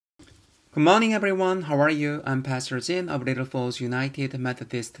Good morning, everyone. How are you? I'm Pastor Jin of Little Falls United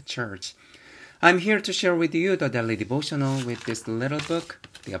Methodist Church. I'm here to share with you the daily devotional with this little book,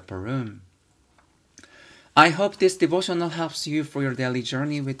 The Upper Room. I hope this devotional helps you for your daily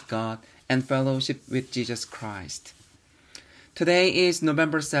journey with God and fellowship with Jesus Christ. Today is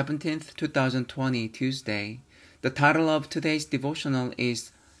November 17th, 2020, Tuesday. The title of today's devotional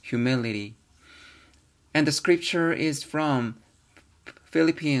is Humility. And the scripture is from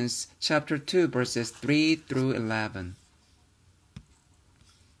Philippians chapter 2, verses 3 through 11.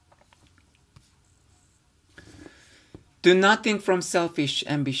 Do nothing from selfish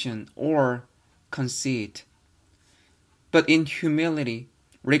ambition or conceit, but in humility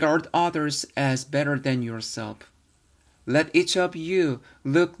regard others as better than yourself. Let each of you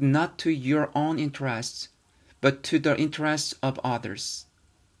look not to your own interests, but to the interests of others.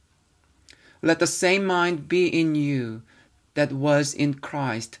 Let the same mind be in you that was in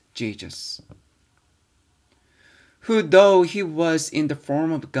Christ Jesus, who, though he was in the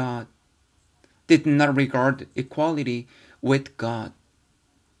form of God, did not regard equality with God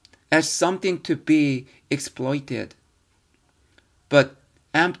as something to be exploited, but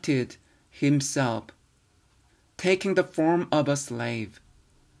emptied himself, taking the form of a slave,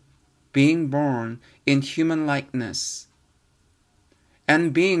 being born in human likeness,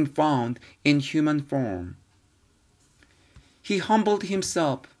 and being found in human form. He humbled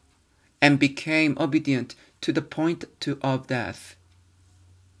himself and became obedient to the point of death,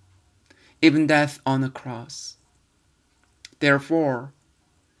 even death on a cross. Therefore,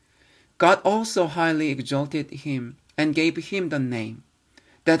 God also highly exalted him and gave him the name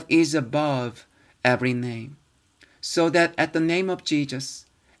that is above every name, so that at the name of Jesus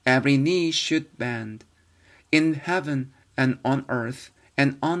every knee should bend, in heaven and on earth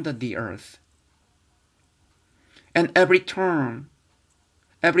and under the earth, and every tongue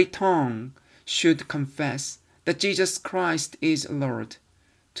should confess that Jesus Christ is Lord,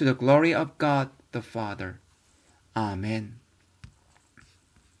 to the glory of God the Father. Amen.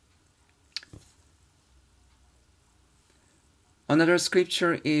 Another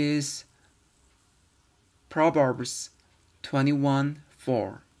scripture is Proverbs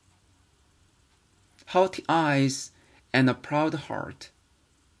 21:4. Haughty eyes and a proud heart,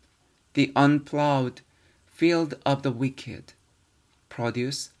 the unplowed field of the wicked,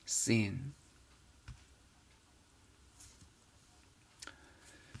 produce sin.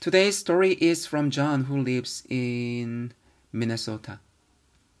 Today's story is from John, who lives in Minnesota.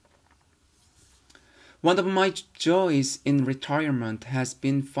 One of my joys in retirement has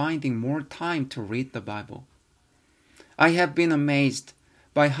been finding more time to read the Bible. I have been amazed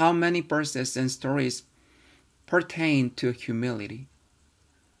by how many verses and stories pertain to humility.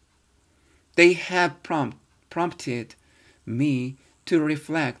 They have prompted me to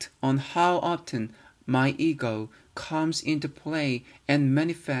reflect on how often my ego comes into play and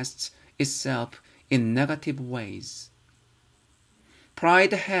manifests itself in negative ways.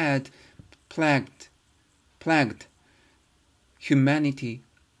 Pride had plagued humanity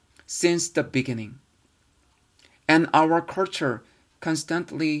since the beginning, and our culture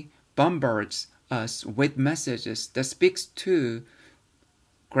constantly bombards us with messages that speaks to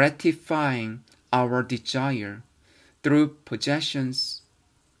gratifying our desire through possessions,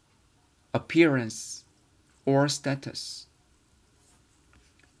 appearance, or status.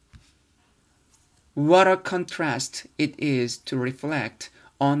 What a contrast it is to reflect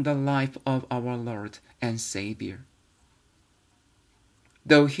on the life of our Lord and Savior.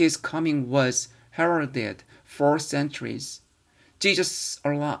 Though his coming was heralded for centuries, Jesus'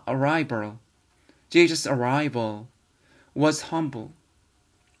 arrival was humble,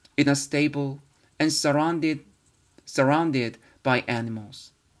 in a stable, and surrounded by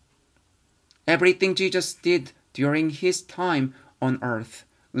animals. Everything Jesus did during his time on earth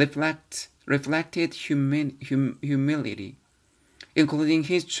reflected humility, including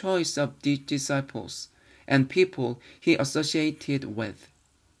his choice of the disciples and people he associated with.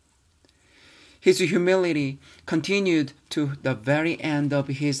 His humility continued to the very end of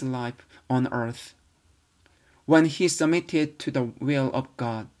his life on earth, when he submitted to the will of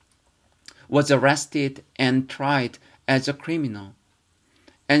God, was arrested and tried as a criminal,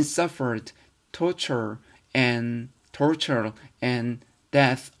 and suffered torture and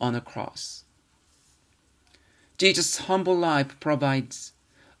death on a cross. Jesus' humble life provides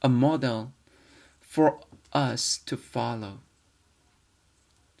a model for us to follow.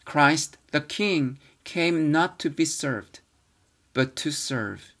 Christ the King came not to be served, but to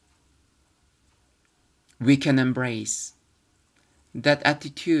serve. We can embrace that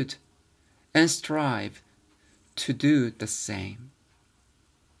attitude and strive to do the same.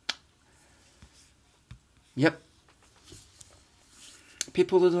 Yep,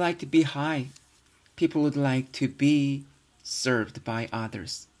 people would like to be high. People would like to be served by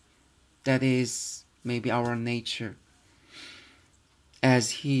others. That is maybe our nature.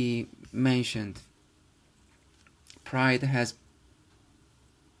 As he mentioned, pride has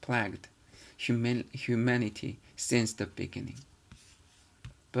plagued humanity since the beginning.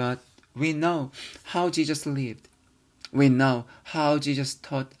 But we know how Jesus lived. We know how Jesus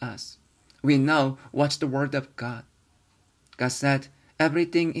taught us. We know what's the word of God. God said,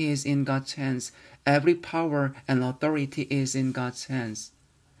 everything is in God's hands. Every power and authority is in God's hands.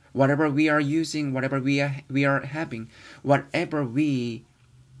 Whatever we are using, whatever we are having, whatever we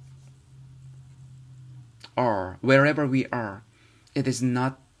are, wherever we are, it is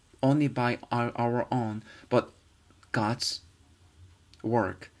not only by our own, but God's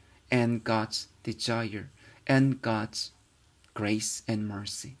work and God's desire and God's grace and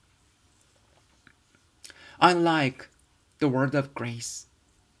mercy. I like the word of grace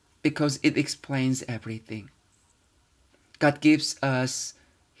because it explains everything. God gives us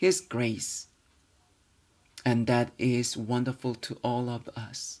His grace, and that is wonderful to all of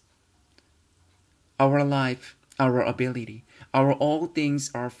us. Our life, our ability, our all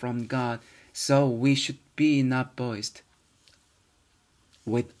things are from God, so we should be not boast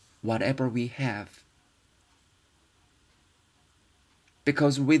with whatever we have.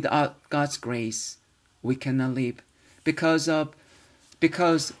 Because without God's grace, we cannot live. Because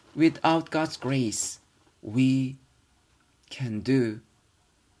without God's grace, we can do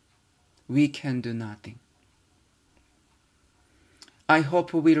nothing. I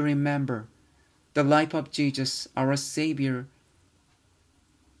hope we remember the life of Jesus, our Savior,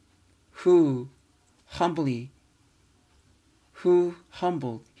 who humbled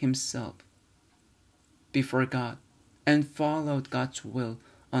himself before God and followed God's will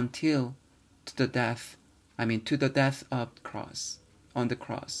until to the death of on the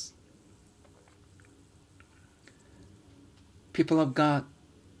cross. People of God,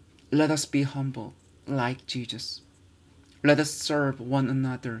 let us be humble like Jesus. Let us serve one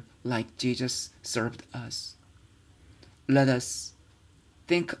another like Jesus served us. Let us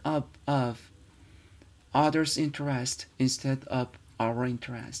think of others' interest instead of our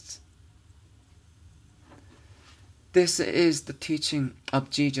interests. This is the teaching of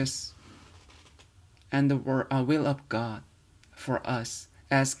Jesus and the will of God for us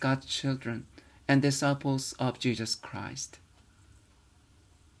as God's children and disciples of Jesus Christ.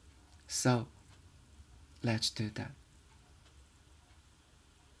 So, let's do that.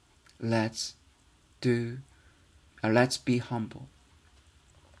 Let's be humble.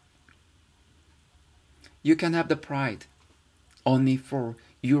 You can have the pride only for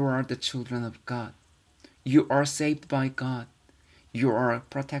you are the children of God. You are saved by God. You are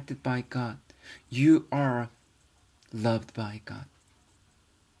protected by God. You are loved by God.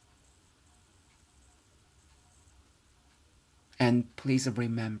 And please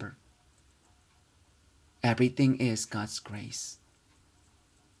remember, everything is God's grace.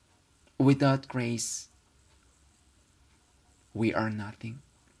 Without grace, we are nothing.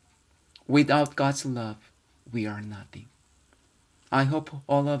 Without God's love, we are nothing. I hope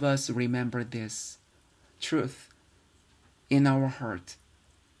all of us remember this truth in our heart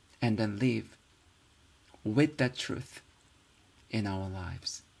and then live with that truth in our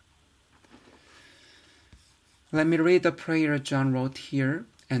lives. Let me read the prayer John wrote here,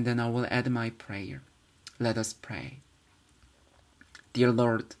 and then I will add my prayer. Let us pray. Dear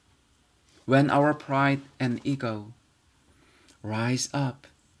Lord, when our pride and ego rise up,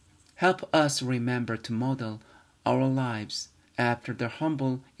 help us remember to model our lives after the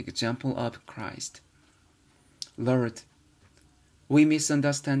humble example of Christ. Lord, we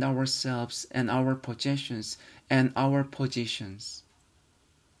misunderstand ourselves and our possessions and our positions.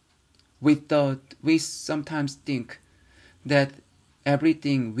 We sometimes think that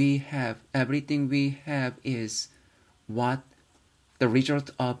everything we have is what the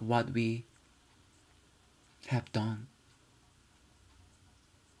result of what we have done.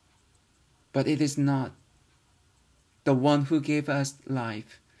 But it is not. The one who gave us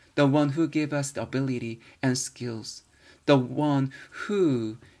life, the one who gave us the ability and skills, the one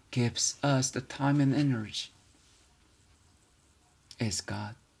who gives us the time and energy is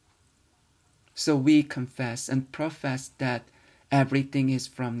God. So we confess and profess that everything is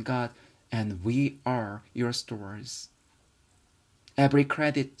from God and we are your stewards. Every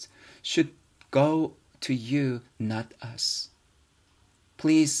credit should go to you, not us.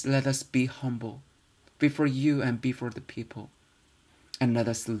 Please let us be humble before you and before the people, and let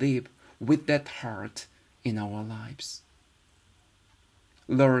us live with that heart in our lives.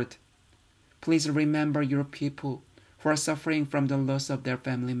 Lord, Please remember your people who are suffering from the loss of their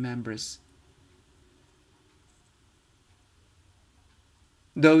family members.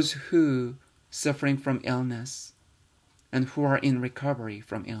 Those who are suffering from illness and who are in recovery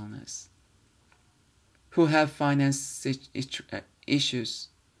from illness, who have finance issues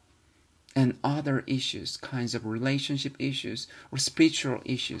and other issues, kinds of relationship issues or spiritual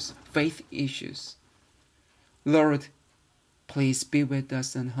issues, faith issues. Lord, please be with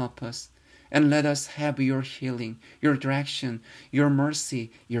us and help us, and let us have your healing, your direction, your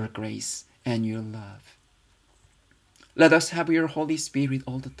mercy, your grace, and your love. Let us have your Holy Spirit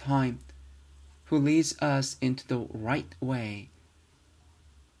all the time, who leads us into the right way.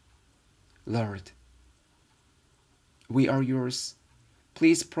 Lord, we are yours.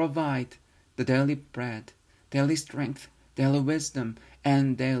 Please provide the daily bread, daily strength, daily wisdom,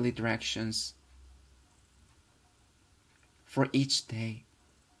 and daily directions for each day,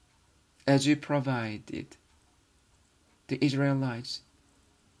 as you provided the Israelites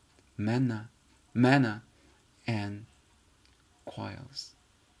manna, and quails.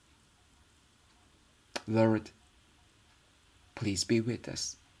 Lord, please be with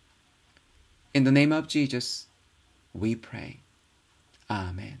us. In the name of Jesus, we pray.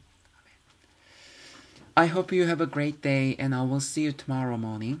 Amen. I hope you have a great day, and I will see you tomorrow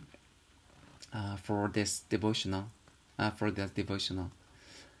morning for this devotional.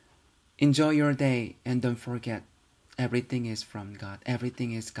 Enjoy your day, and don't forget, everything is from God.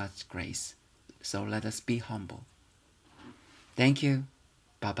 Everything is God's grace. So let us be humble. Thank you.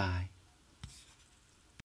 Bye-bye.